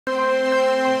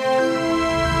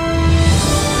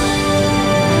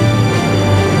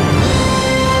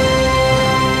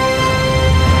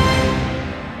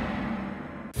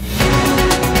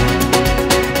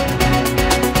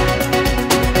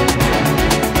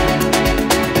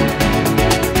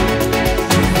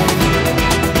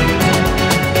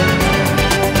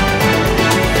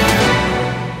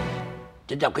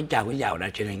Kính chào quý giàu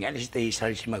đài truyền hình SET.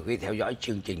 Xin mời quý vị theo dõi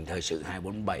chương trình Thời sự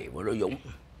 247 với Đỗ Dzũng.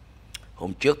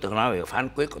 Hôm trước tôi nói về phán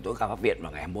quyết của tối cao pháp viện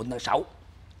vào ngày 24 tháng 6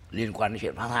 liên quan đến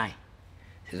chuyện phá thai.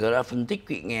 Thì tôi đã phân tích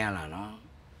quý vị nghe là nó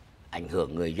ảnh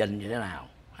hưởng người dân như thế nào,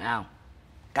 thấy không?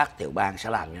 Các tiểu bang sẽ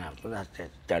làm như nào, chúng ta sẽ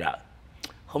chờ đợi.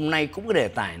 Hôm nay cũng cái đề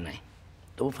tài này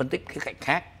tôi phân tích cái cạnh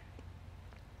khác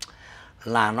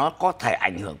là nó có thể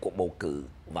ảnh hưởng cuộc bầu cử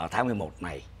vào tháng 11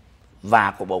 này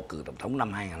và cuộc bầu cử tổng thống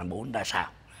năm 2004 ra sao.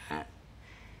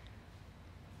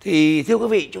 Thì thưa quý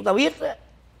vị, chúng ta biết đấy,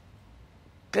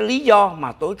 cái lý do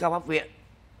mà tối cao pháp viện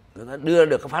người ta đưa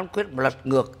được cái phán quyết lật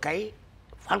ngược cái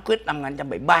phán quyết năm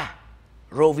 1973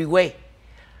 Roe v. Wade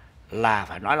là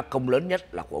phải nói là công lớn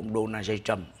nhất là của ông Donald J.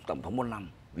 Trump, tổng thống 4 năm,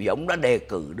 vì ông đã đề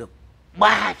cử được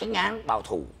 3 chánh án bảo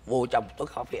thủ vô trong tối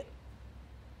cao pháp viện.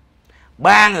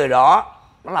 3 người đó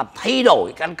nó làm thay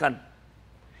đổi căn cân.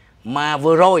 Mà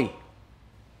vừa rồi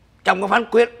trong cái phán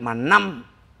quyết mà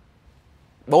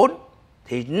 5-4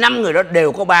 thì 5 người đó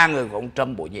đều có 3 người của ông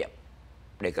Trump bổ nhiệm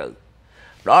đề cử.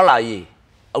 Đó là gì?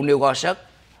 Ông Neil Gorsuch,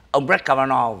 ông Brett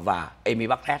Kavanaugh và Amy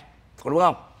Barrett, có đúng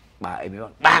không? Bà Amy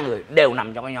Barrett, 3 người đều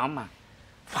nằm trong cái nhóm mà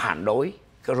phản đối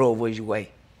cái Roe v. Wade,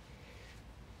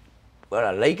 gọi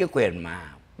là lấy cái quyền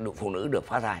mà phụ nữ được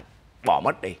phá thai bỏ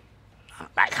mất đi,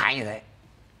 đại khái như thế.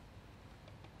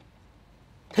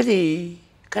 Thế thì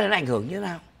cái này ảnh hưởng như thế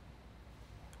nào?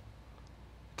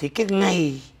 Thì cái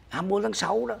ngày 24 tháng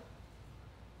 6 đó,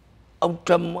 ông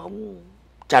Trump ông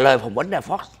trả lời phỏng vấn đài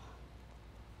Fox,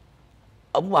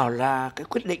 ông bảo là cái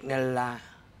quyết định này là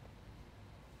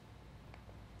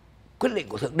quyết định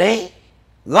của Thượng Đế,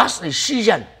 God's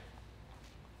decision.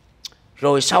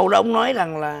 Rồi sau đó ông nói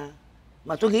rằng là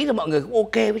mà tôi nghĩ là mọi người cũng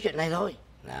ok với chuyện này thôi.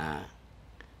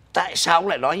 Tại sao ông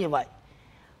lại nói như vậy?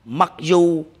 Mặc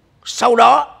dù sau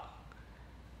đó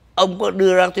ông có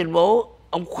đưa ra tuyên bố,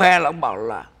 ông khoe là ông bảo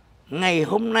là ngày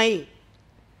hôm nay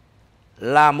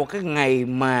là một cái ngày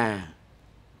mà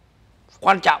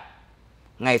quan trọng,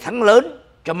 ngày thắng lớn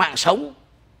cho mạng sống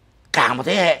cả một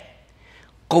thế hệ,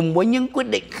 cùng với những quyết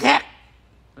định khác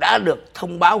đã được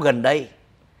thông báo gần đây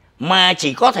mà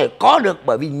chỉ có thể có được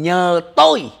bởi vì nhờ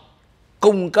tôi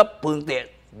cung cấp phương tiện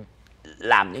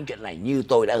làm những chuyện này như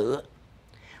tôi đã hứa,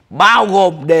 bao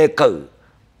gồm đề cử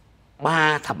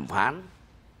 3 thẩm phán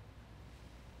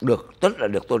được rất là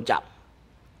được tôn trọng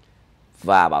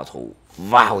và bảo thủ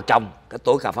vào trong cái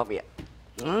tối cao pháp viện.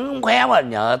 Không khéo mà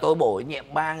nhờ tôi bổ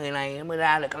nhiệm 3 người này mới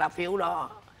ra được cái lá phiếu đó.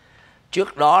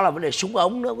 Trước đó là vấn đề súng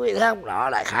ống nữa, quý vị thấy không? Đó,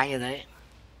 đại khái như thế.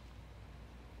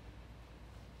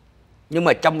 Nhưng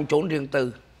mà trong chốn riêng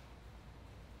tư,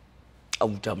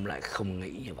 ông Trump lại không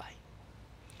nghĩ như vậy.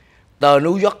 Tờ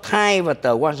New York Times và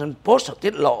tờ Washington Post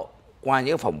tiết lộ qua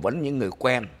những phỏng vấn những người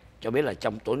quen cho biết là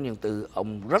trong chốn riêng tư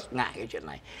ông rất ngại cái chuyện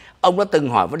này. Ông đã từng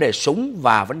hỏi vấn đề súng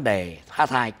và vấn đề phá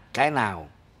thai cái nào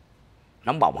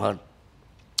nóng bỏng hơn.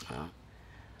 Đó.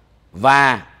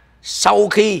 Và sau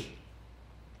khi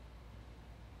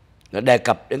đề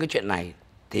cập đến cái chuyện này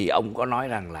thì ông có nói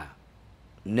rằng là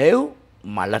nếu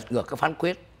mà lật ngược cái phán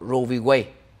quyết Roe v. Wade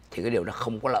thì cái điều đó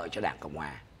không có lợi cho Đảng Cộng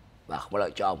Hòa và không có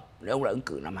lợi cho ông nếu ông đã ứng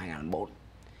cử năm 2004.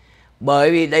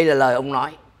 Bởi vì đây là lời ông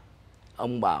nói.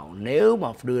 Ông bảo nếu mà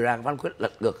đưa ra phán quyết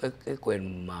lật ngược cái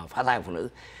quyền mà phá thai của phụ nữ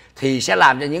thì sẽ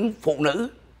làm cho những phụ nữ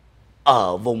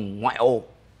ở vùng ngoại ô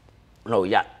nổi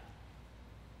giận.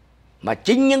 Mà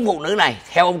chính những phụ nữ này,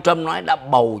 theo ông Trump nói, đã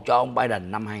bầu cho ông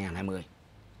Biden năm 2020.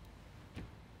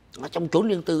 Nó trong chốn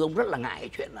riêng tư ông rất là ngại cái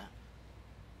chuyện đó.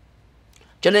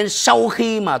 Cho nên sau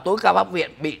khi mà tối cao pháp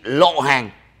viện bị lộ hàng,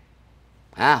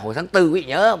 hồi tháng 4 quý vị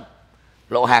nhớ không?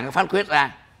 Lộ hàng cái phán quyết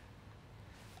ra,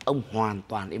 ông hoàn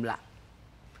toàn im lặng.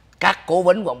 Các cố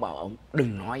vấn của ông bảo ông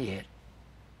đừng nói gì hết.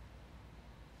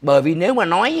 Bởi vì nếu mà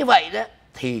nói như vậy đó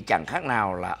thì chẳng khác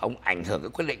nào là ông ảnh hưởng cái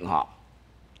quyết định của họ.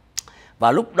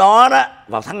 Và lúc đó đó,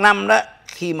 vào tháng 5 đó,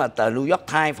 khi mà tờ New York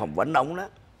Times phỏng vấn ông đó,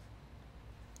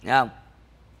 thấy không?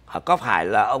 Có phải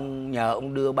là ông nhờ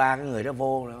ông đưa 3 cái người đó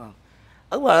vô đúng không?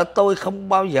 Ông bảo là tôi không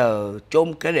bao giờ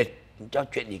chôm cái địch cho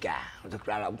chuyện gì cả. Thực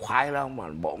ra là ông khoái đó, mà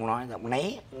bộ ông nói là ông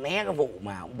né cái vụ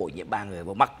mà ông bổ nhiệm 3 người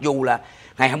vô. Mặc dù là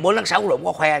ngày 24 tháng 6 là ông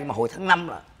có khoe, nhưng mà hồi tháng 5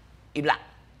 là im lặng,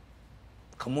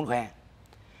 không muốn khoe.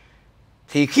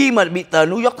 Thì khi mà bị tờ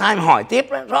New York Times hỏi tiếp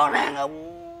đó, rõ ràng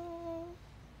ông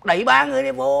đẩy 3 người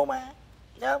đi vô mà,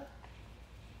 đúng không?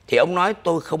 Thì ông nói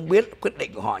tôi không biết quyết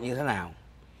định của họ như thế nào.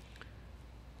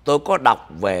 Tôi có đọc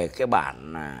về cái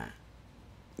bản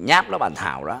nháp đó, bản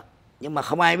thảo đó, nhưng mà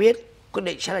không ai biết quyết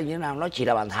định sẽ là như thế nào, nó chỉ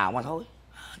là bản thảo mà thôi.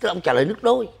 Tức là ông trả lời nước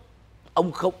đôi.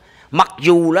 Ông không, mặc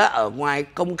dù là ở ngoài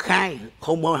công khai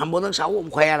hôm 24 tháng 6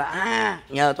 ông khoe là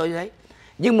nhờ tôi đấy,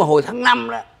 nhưng mà hồi tháng 5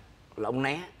 đó là ông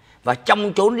né. Và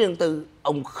trong chốn riêng tư,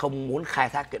 ông không muốn khai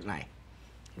thác chuyện này.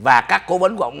 Và các cố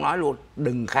vấn của ông nói luôn,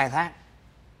 đừng khai thác,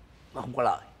 nó không có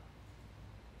lợi.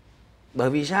 Bởi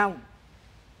vì sao?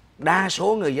 Đa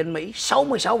số người dân Mỹ,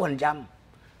 66%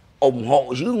 ủng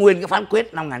hộ giữ nguyên cái phán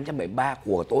quyết năm 1973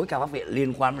 của tối cao pháp viện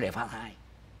liên quan đến đề phá thai.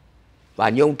 Và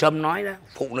như ông Trump nói đó,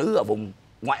 phụ nữ ở vùng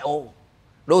ngoại ô,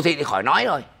 đô thị thì khỏi nói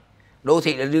rồi, đô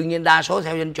thị là đương nhiên đa số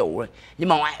theo dân chủ rồi, nhưng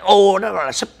mà ngoại ô đó gọi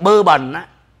là suburban á,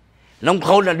 nông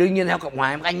thôn là đương nhiên theo Cộng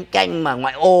hòa. Anh canh mà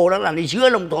ngoại ô đó là đi giữa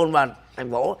nông thôn và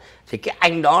thành phố, thì cái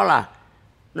anh đó là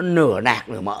nó nửa nạc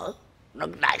nửa mỡ, nó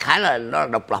đại khái là nó là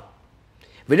độc lập,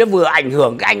 vì nó vừa ảnh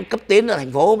hưởng cái anh cấp tiến ở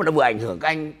thành phố, mà nó vừa ảnh hưởng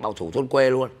cái anh bảo thủ thôn quê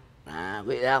luôn. Quý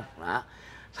vị thấy không? Đó.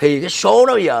 Thì cái số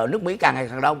đó bây giờ nước Mỹ càng ngày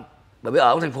càng đông, bởi vì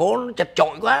ở thành phố nó chật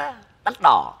chội quá, đắt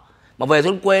đỏ, mà về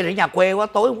thôn quê thì nhà quê quá,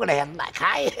 tối không có đèn, đại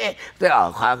khái tôi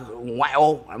ở ngoại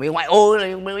ô, vì ngoại ô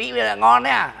Mỹ là ngon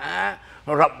đấy à.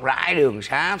 Nó rộng rãi, đường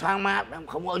xá thoáng mát,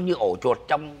 không có như ổ chuột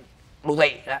trong đô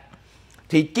thị đó.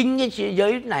 Thì chính cái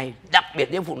giới này, đặc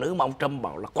biệt với phụ nữ mà ông Trump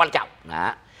bảo là quan trọng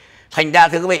đó. Thành ra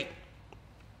thưa quý vị,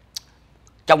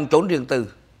 trong chốn riêng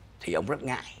tư thì ông rất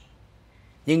ngại,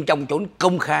 nhưng trong chốn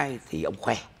công khai thì ông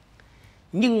khoe.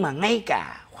 Nhưng mà ngay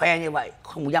cả khoe như vậy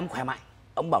không dám khoe mạnh.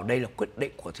 Ông bảo đây là quyết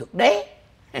định của Thượng Đế.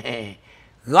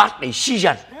 God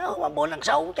decision. Mà 4 tháng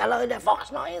 6 trả lời là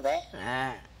Fox nói như thế.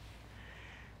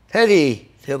 Thế thì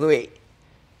thưa quý vị,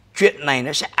 chuyện này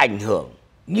nó sẽ ảnh hưởng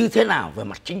như thế nào về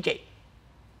mặt chính trị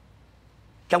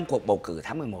trong cuộc bầu cử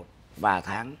tháng 11 và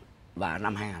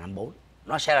năm 2024?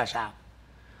 Nó sẽ là sao?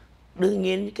 Đương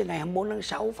nhiên cái ngày 24 tháng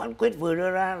 6 phán quyết vừa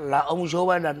đưa ra là ông Joe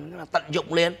Biden là tận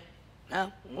dụng liền,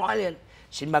 nói liền.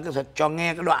 Xin ban kỹ thuật cho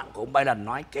nghe cái đoạn của ông Biden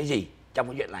nói cái gì trong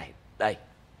cái chuyện này. Đây,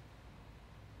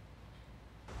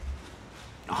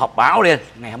 họp báo liền,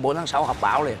 ngày 24 tháng 6 họp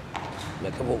báo liền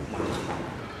về cái vụ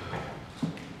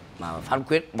mà phán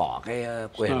quyết bỏ cái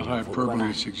quyền phụ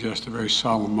nữ. Suggest a very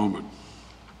solemn moment.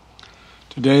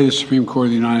 Today, the Supreme Court of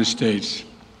the United States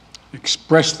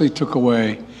expressly took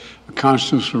away a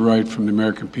constitutional right from the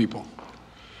American people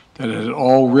that it had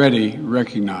already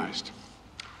recognized.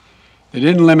 They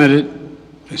didn't limit it,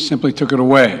 they simply took it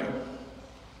away.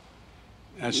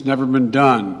 That's never been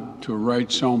done to a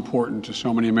right so important to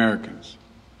so many Americans.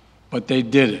 But they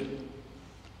did it.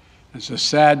 It's a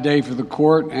sad day for the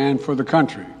court and for the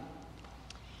country.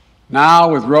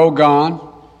 Now, with Roe gone,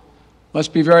 let's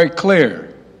be very clear.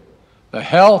 The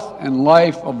health and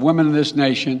life of women in this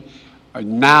nation are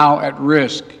now at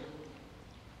risk.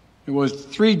 It was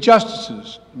 3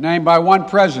 justices named by 1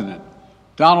 president,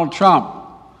 Donald Trump,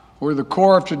 who were the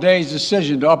core of today's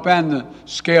decision to upend the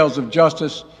scales of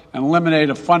justice and eliminate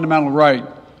a fundamental right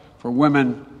for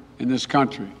women in this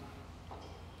country.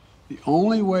 The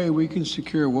only way we can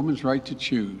secure a woman's right to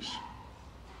choose,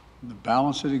 the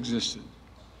balance that existed,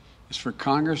 is for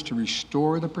Congress to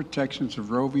restore the protections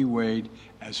of Roe v. Wade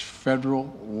as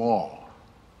federal law.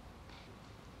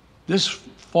 This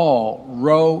fall,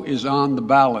 Roe is on the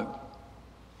ballot.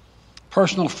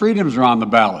 Personal freedoms are on the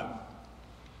ballot.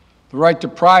 The right to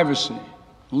privacy,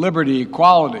 liberty,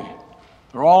 equality,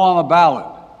 they're all on the ballot.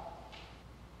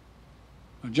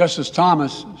 Justice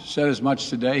Thomas said as much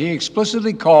today. He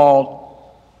explicitly called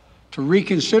to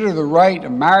reconsider the right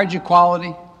of marriage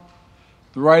equality,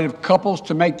 the right of couples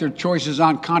to make their choices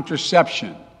on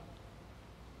contraception.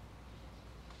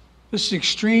 This is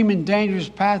extreme and dangerous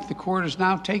path the court is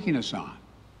now taking us on.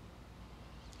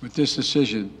 With this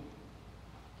decision,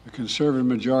 the conservative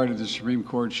majority of the Supreme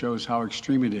Court shows how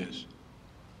extreme it is,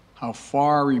 how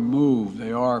far removed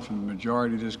they are from the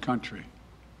majority of this country.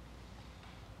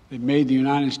 They've made the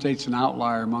United States an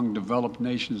outlier among developed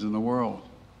nations in the world.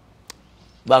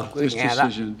 Vâng, quý vị nghe đó,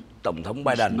 Tổng thống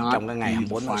Biden trong cái ngày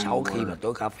 24 tháng 6 khi mà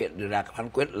tối cao pháp viện đưa ra cái phán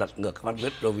quyết lật ngược cái phán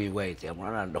quyết Roe v. Wade, thì ông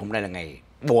nói là hôm nay là ngày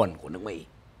buồn của nước Mỹ.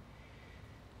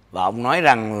 Và ông nói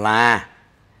rằng là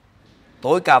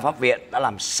tối cao pháp viện đã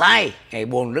làm sai, ngày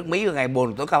buồn nước Mỹ và ngày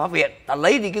buồn tối cao pháp viện đã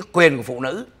lấy đi cái quyền của phụ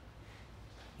nữ.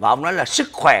 Và ông nói là sức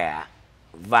khỏe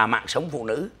và mạng sống phụ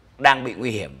nữ đang bị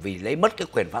nguy hiểm vì lấy mất cái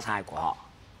quyền phá thai của họ.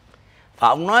 Và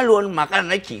ông nói luôn mà cái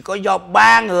này chỉ có do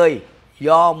 3 người,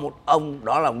 do một ông,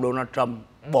 đó là ông Donald Trump,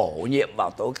 bổ nhiệm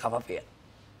vào tối cao pháp viện.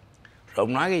 Rồi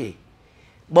ông nói cái gì?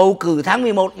 Bầu cử tháng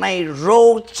 11 này,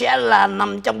 Roe sẽ là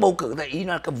nằm trong bầu cử. Ý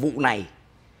là cái vụ này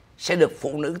sẽ được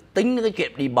phụ nữ tính cái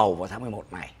chuyện đi bầu vào tháng 11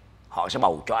 này. Họ sẽ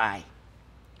bầu cho ai?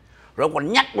 Rồi ông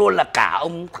còn nhắc luôn là cả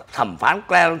ông thẩm phán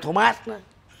Clarence Thomas đó.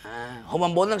 Hôm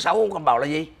 24 tháng 6 ông còn bảo là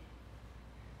gì?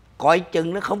 Coi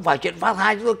chừng nó không phải chuyện phá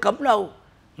thai chúng tôi cấm đâu.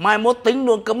 Mai mốt tính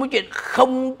luôn cấm cái chuyện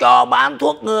không cho bán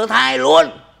thuốc ngừa thai luôn.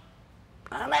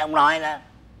 Này ông nói đó.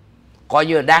 Coi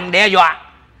như là đang đe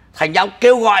dọa. Thành ra ông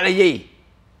kêu gọi là gì?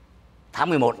 tháng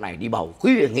 11 này đi bầu,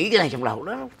 quý vị nghĩ cái này trong đầu,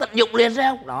 nó tận dụng liền thấy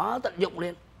không? Đó, tận dụng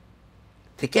liền.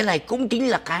 Thì cái này cũng chính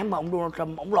là cái mà ông Donald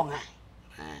Trump ông lo ngại.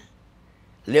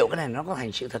 Liệu cái này nó có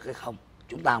thành sự thật hay không?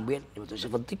 Chúng ta không biết, nhưng mà tôi sẽ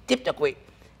phân tích tiếp cho quý vị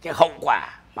cái hậu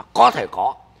quả mà có thể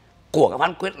có của cái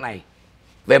phán quyết này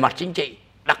về mặt chính trị,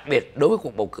 đặc biệt đối với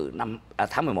cuộc bầu cử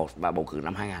tháng 11 và bầu cử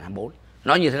năm 2024.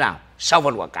 Nó như thế nào? Sau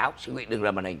phần quảng cáo, xin quý vị đừng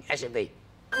rời màn hình SET.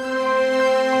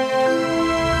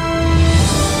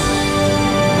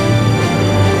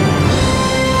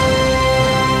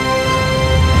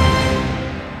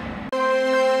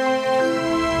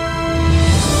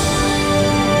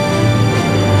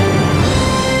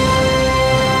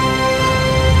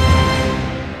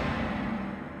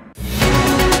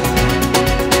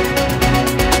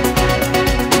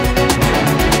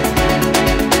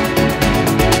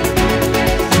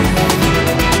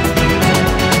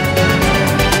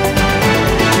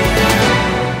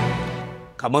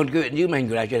 Cảm ơn quý vị giữ màn hình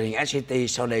của đài truyền hình SET.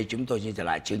 Sau đây chúng tôi xin trở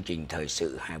lại chương trình Thời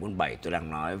sự 247. Tôi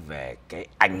đang nói về cái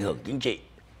ảnh hưởng chính trị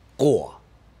của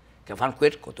cái phán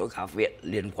quyết của Tối cao pháp viện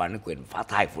liên quan đến quyền phá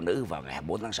thai phụ nữ vào ngày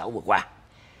 24 tháng 6 vừa qua.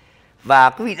 Và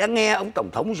quý vị đã nghe ông Tổng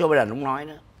thống Joe Biden ông nói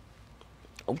nữa.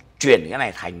 Ông chuyển cái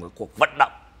này thành một cuộc vận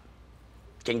động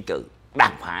tranh cử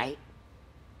đảng phái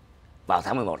vào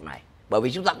tháng 11 này. Bởi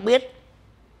vì chúng ta cũng biết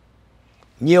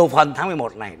nhiều phần tháng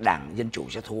 11 này Đảng Dân Chủ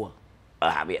sẽ thua ở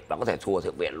Hạ viện và có thể thua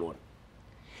Thượng viện luôn.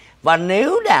 Và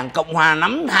nếu Đảng Cộng Hòa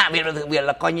nắm Hạ viện và Thượng viện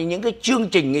là coi như những cái chương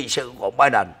trình nghị sự của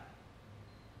Biden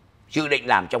dự định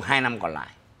làm trong 2 năm còn lại,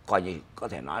 coi như có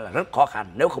thể nói là rất khó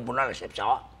khăn, nếu không muốn nói là xếp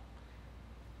xó.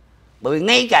 Bởi vì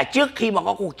ngay cả trước khi mà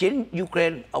có cuộc chiến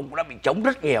Ukraine, ông cũng đã bị chống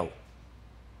rất nhiều.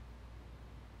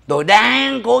 Rồi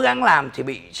đang cố gắng làm thì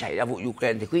bị xảy ra vụ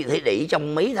Ukraine. Thì quý vị thấy để ý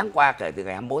trong mấy tháng qua, kể từ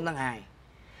ngày 24 tháng 2,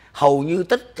 hầu như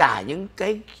tất cả những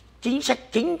cái chính sách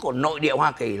chính của nội địa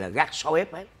Hoa Kỳ là gác xó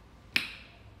bếp hết,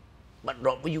 bận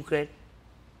rộn với Ukraine.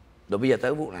 Rồi bây giờ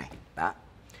tới vụ này đó.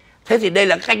 Thế thì đây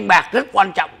là canh bạc rất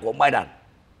quan trọng của Biden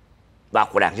và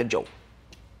của Đảng Dân Chủ.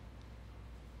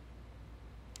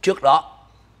 Trước đó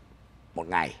một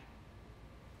ngày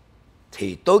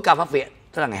thì Tối cao pháp viện,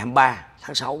 tức là ngày 23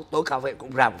 tháng 6, Tối cao pháp viện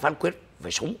cũng ra một phán quyết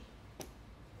về súng.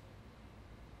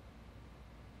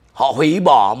 Họ hủy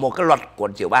bỏ một cái luật của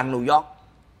tiểu bang New York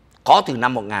có từ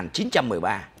năm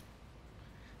 1913.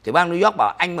 Tiểu bang New York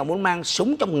bảo anh mà muốn mang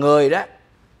súng trong người đó,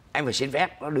 anh phải xin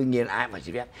phép. Nó đương nhiên ai phải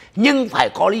xin phép, nhưng phải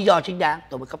có lý do chính đáng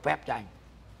tôi mới cấp phép cho anh.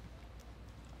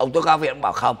 Ông Tối cao pháp viện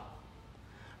bảo không,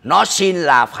 nó xin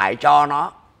là phải cho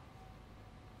nó,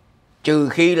 trừ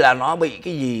khi là nó bị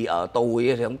cái gì ở tù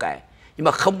thì không kể, nhưng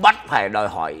mà không bắt phải đòi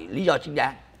hỏi lý do chính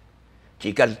đáng,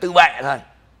 chỉ cần tự vệ thôi.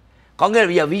 Có nghĩa là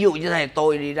bây giờ ví dụ như thế này,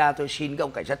 tôi đi ra tôi xin cái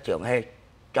ông cảnh sát trưởng hey,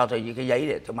 cho tôi những cái giấy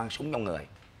để tôi mang súng trong người.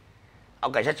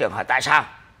 Ông cảnh sát trưởng hỏi tại sao?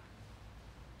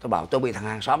 Tôi bảo tôi bị thằng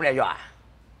hàng xóm đe dọa.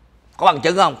 Có bằng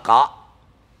chứng không? Có.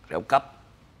 Rồi ông cấp.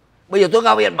 Bây giờ Tối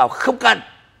cao pháp viện bảo không cần.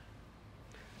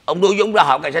 Ông Đỗ Dzũng ra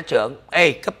hỏi cảnh sát trưởng,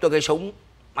 ê cấp tôi cái súng,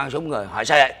 mang súng người. Hỏi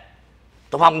sao vậy?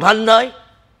 Tôi phòng thân thôi.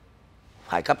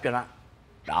 Phải cấp cho nó.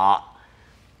 Đó.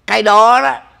 Cái đó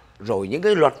đó. Rồi những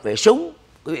cái luật về súng,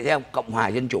 quý vị thấy không? Cộng hòa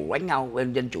Dân Chủ đánh nhau,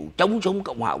 bên Dân Chủ chống súng,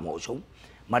 Cộng hòa ủng hộ súng.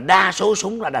 Mà đa số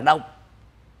súng là đàn ông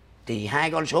thì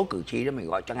hai con số cử tri đó mình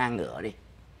gọi cho ngang ngửa đi.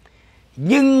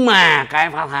 Nhưng mà cái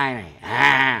phá thai này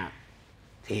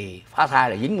thì phá thai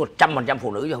là dính 100%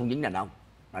 phụ nữ chứ không dính đàn ông.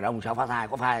 Đàn ông sao phá thai?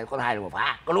 Có thai được mà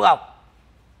phá, có đúng không?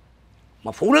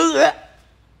 Mà phụ nữ á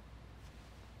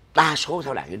đa số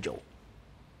theo Đảng Dân Chủ.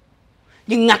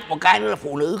 Nhưng ngặt một cái nữa là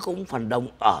phụ nữ cũng phần đông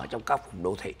ở trong các vùng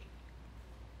đô thị.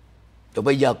 Rồi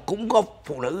bây giờ cũng có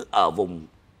phụ nữ ở vùng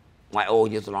ngoại ô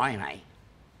như tôi nói hồi nãy.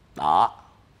 Đó.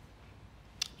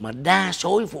 Mà đa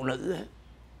số phụ nữ ấy,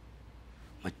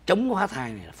 mà chống phá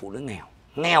thai này là phụ nữ nghèo.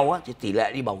 Nghèo á, thì tỷ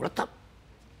lệ đi bầu rất thấp.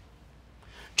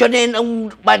 Cho nên ông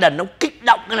Biden ông kích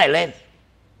động cái này lên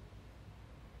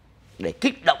để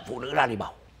kích động phụ nữ ra đi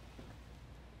bầu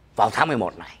vào tháng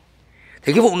 11 này.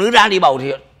 Thì cái phụ nữ ra đi bầu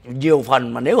thì nhiều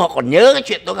phần mà nếu họ còn nhớ cái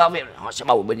chuyện Tối cao pháp viện, họ sẽ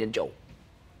bầu bên Dân Chủ.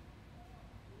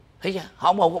 Thấy chưa? Họ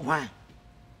không bầu Cộng hòa.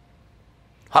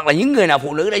 Hoặc là những người nào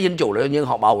phụ nữ đã Dân Chủ rồi nhưng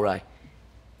họ bầu rồi.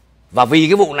 Và vì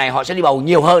cái vụ này họ sẽ đi bầu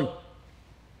nhiều hơn.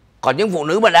 Còn những phụ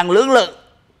nữ mà đang lưỡng lự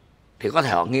thì có thể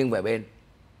họ nghiêng về bên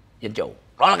Dân Chủ.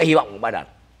 Đó là cái hy vọng của Biden.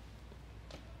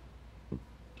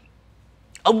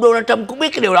 Ông Donald Trump cũng biết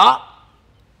cái điều đó.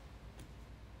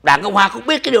 Đảng Cộng hòa cũng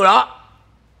biết cái điều đó.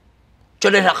 Cho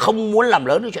nên là không muốn làm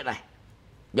lớn cái chuyện này.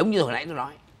 Giống như hồi nãy tôi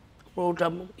nói, Donald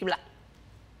Trump im lặng.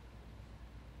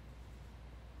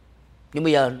 Nhưng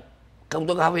bây giờ công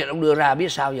tố cáo viện ông đưa ra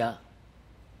biết sao giờ?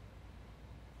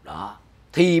 Đó.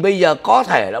 Thì bây giờ có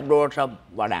thể là ông Donald Trump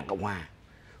và Đảng Cộng hòa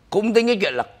cũng tính cái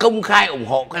chuyện là công khai ủng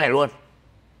hộ cái này luôn.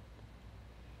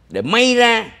 để may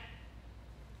ra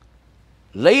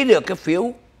lấy được cái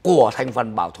phiếu của thành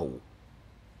phần bảo thủ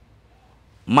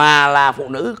mà là phụ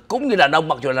nữ cũng như đàn ông,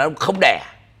 mặc dù đàn ông không đẻ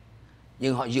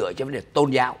nhưng họ dựa trên vấn đề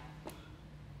tôn giáo.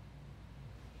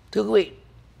 Thưa quý vị,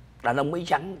 đàn ông Mỹ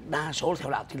trắng đa số theo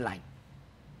đạo Tin lành,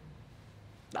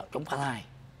 đạo chống phá thai.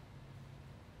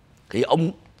 Thì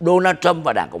ông Donald Trump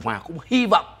và Đảng Cộng hòa cũng hy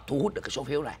vọng thu hút được cái số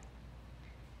phiếu này.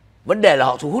 Vấn đề là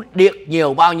họ thu hút được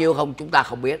nhiều bao nhiêu không chúng ta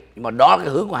không biết, nhưng mà đó là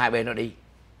cái hướng của hai bên nó đi.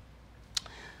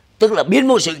 Tức là biến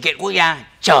một sự kiện quốc gia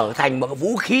trở thành một cái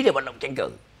vũ khí để vận động tranh cử.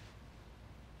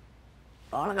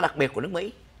 Đó là cái đặc biệt của nước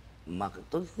Mỹ. Mà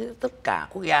tôi nghĩ tất cả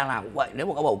quốc gia nào cũng vậy. Nếu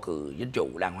mà có bầu cử dân chủ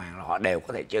đàng hoàng là họ đều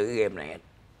có thể chơi cái game này hết.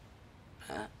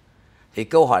 Đó. Thì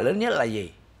câu hỏi lớn nhất là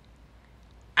gì?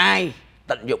 Ai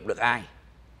tận dụng được ai?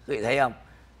 Quý vị thấy không?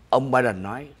 Ông Biden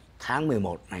nói tháng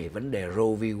 11 này vấn đề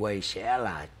Roe v. Wade sẽ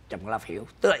là trong cái lá phiếu.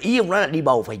 Tức là ý ông nói là đi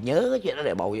bầu phải nhớ cái chuyện đó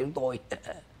để bầu cho chúng tôi.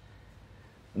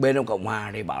 Bên ông Cộng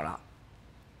hòa thì bảo là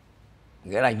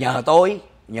nghĩa là nhờ tôi,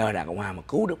 nhờ Đảng Cộng hòa mà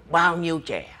cứu được bao nhiêu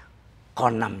trẻ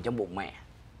còn nằm trong bụng mẹ,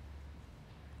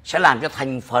 sẽ làm cho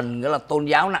thành phần nghĩa là tôn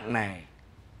giáo nặng nề.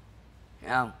 Thấy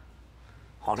không?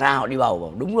 Họ ra họ đi bầu,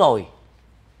 bảo đúng rồi,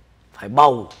 phải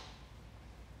bầu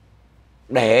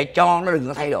để cho nó đừng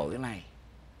có thay đổi cái này.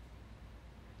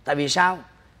 Tại vì sao?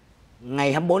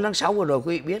 Ngày 24 tháng 6 vừa rồi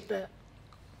quý vị biết đó,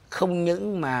 không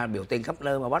những mà biểu tình khắp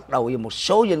nơi mà bắt đầu một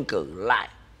số dân cử lại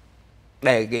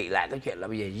đề nghị lại cái chuyện là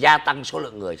bây giờ gia tăng số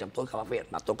lượng người trong tối cao pháp viện,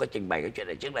 mà tôi có trình bày cái chuyện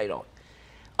này trước đây rồi.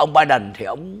 Ông Biden thì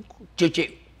ông chưa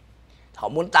chịu, họ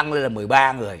muốn tăng lên là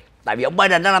 13 người, tại vì ông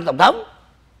Biden đang làm tổng thống.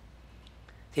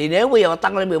 Thì nếu bây giờ mà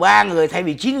tăng lên 13 người thay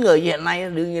vì 9 người như hiện nay,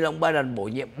 đương nhiên là ông Biden bổ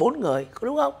nhiệm 4 người, có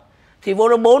đúng không? Thì vô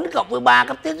đó 4 cộng với 3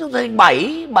 cấp tiết chúng ta thành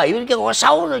 7, 7 bên kia có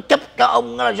 6 rồi chấp cho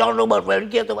ông là John Robert về bên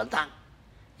kia tôi vẫn thắng.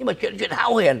 Nhưng mà chuyện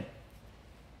hão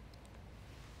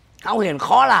huyền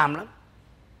khó làm lắm.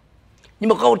 Nhưng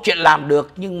mà câu chuyện làm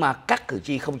được nhưng mà các cử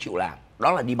tri không chịu làm,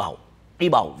 đó là đi bầu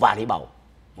và đi bầu.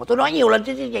 Mà tôi nói nhiều lần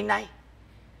trên chương trình này,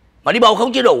 mà đi bầu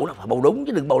không chưa đủ, phải bầu đúng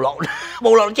chứ đừng bầu lộn.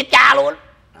 Bầu lộn chết cha luôn.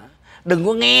 Đừng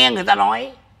có nghe người ta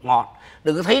nói ngọt,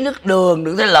 đừng có thấy nước đường,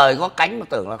 đừng có thấy lời có cánh mà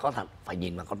tưởng là có thật. Phải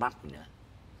nhìn vào con mắt mình nữa,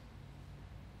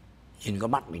 nhìn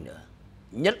con mắt mình nữa.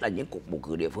 Nhất là những cuộc bầu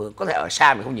cử địa phương, có thể ở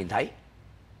xa mình không nhìn thấy,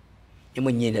 nhưng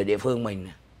mình nhìn ở địa phương mình,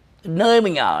 nơi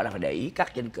mình ở là phải để ý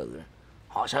các dân cử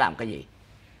họ sẽ làm cái gì.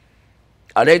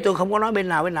 Ở đây tôi không có nói bên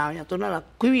nào nha, tôi nói là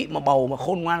quý vị mà bầu mà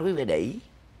khôn ngoan quý vị phải để ý,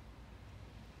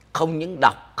 không những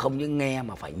đọc không những nghe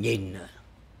mà phải nhìn nữa,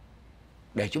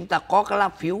 để chúng ta có cái lá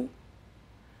phiếu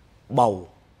bầu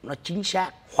nó chính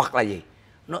xác, hoặc là gì,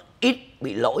 nó ít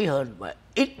bị lỗi hơn, và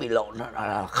ít bị lộn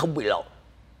là không bị lộn.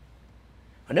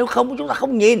 Và nếu không chúng ta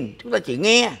không nhìn, chúng ta chỉ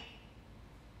nghe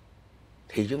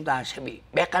thì chúng ta sẽ bị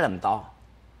bét cái lầm to.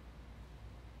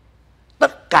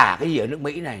 Tất cả cái gì ở nước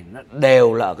Mỹ này nó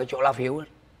đều là ở cái chỗ lá phiếu hết.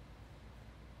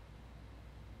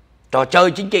 Trò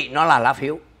chơi chính trị nó là lá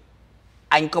phiếu.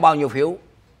 Anh có bao nhiêu phiếu,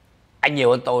 anh nhiều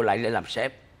hơn tôi lại lên làm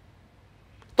sếp.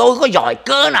 Tôi có giỏi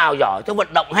cỡ nào giỏi, tôi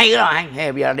vận động hay cỡ nào anh,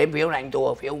 bây giờ đếm phiếu này anh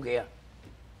thua phiếu kia,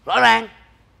 rõ ràng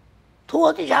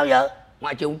thua thì sao giờ?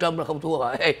 Ngoại trừ ông Trump là không thua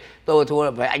rồi. Tôi thua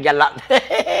là phải anh gian lận.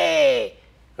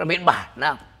 Nó miễn bản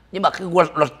nào. Nhưng mà cái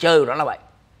luật chơi của nó là vậy.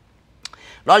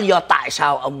 Đó là do tại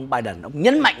sao ông Biden ông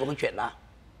nhấn mạnh vào cái chuyện đó.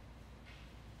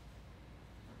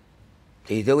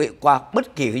 Thì thưa quý vị, qua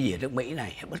bất kỳ cái gì ở nước Mỹ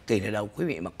này, bất kỳ nơi đâu, quý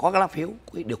vị mà có cái lá phiếu, quý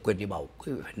vị được quyền đi bầu,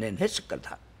 quý vị phải nên hết sức cẩn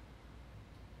thận.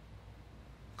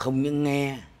 Không những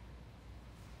nghe,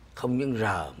 không những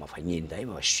rờ mà phải nhìn thấy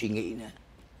mà phải suy nghĩ nữa.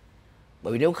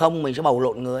 Bởi vì nếu không mình sẽ bầu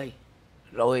lộn người,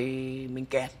 rồi mình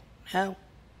kẹt, thấy không?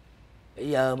 Bây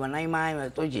giờ mà nay mai mà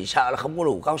tôi chỉ sợ là không có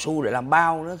đủ cao su để làm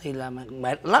bao nữa thì là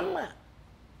mệt lắm à.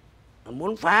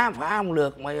 Muốn phá không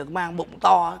được, mà mang bụng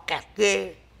to, kẹt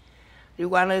ghê. Đi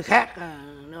qua nơi khác,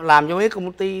 làm cho mấy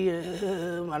công ty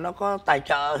mà nó có tài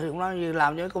trợ thì nó như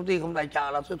làm cho mấy công ty không tài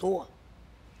trợ là tôi thua.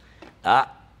 Đó,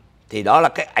 thì đó là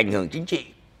cái ảnh hưởng chính trị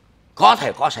có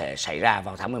thể xảy ra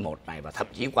vào tháng 11 này, và thậm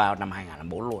chí qua năm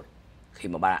 2004 luôn, khi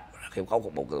có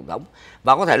cuộc bầu cử tổng thống.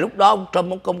 Và có thể lúc đó ông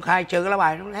Trump ông công khai chơi cái lá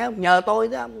bài, nó nói nhờ tôi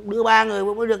đưa 3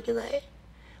 người mới được như thế.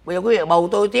 Bây giờ quý vị bầu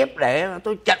tôi tiếp để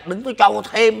tôi chặn đứng, tôi cho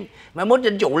thêm, mà muốn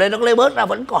dân chủ lên nó lấy bớt ra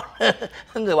vẫn còn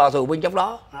người bảo thủ bên trong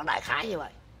đó. Nó đại khái như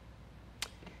vậy.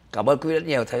 Cảm ơn quý vị rất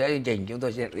nhiều theo dõi chương trình. Chúng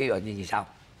tôi sẽ gặp quý vị ở chương trình sau.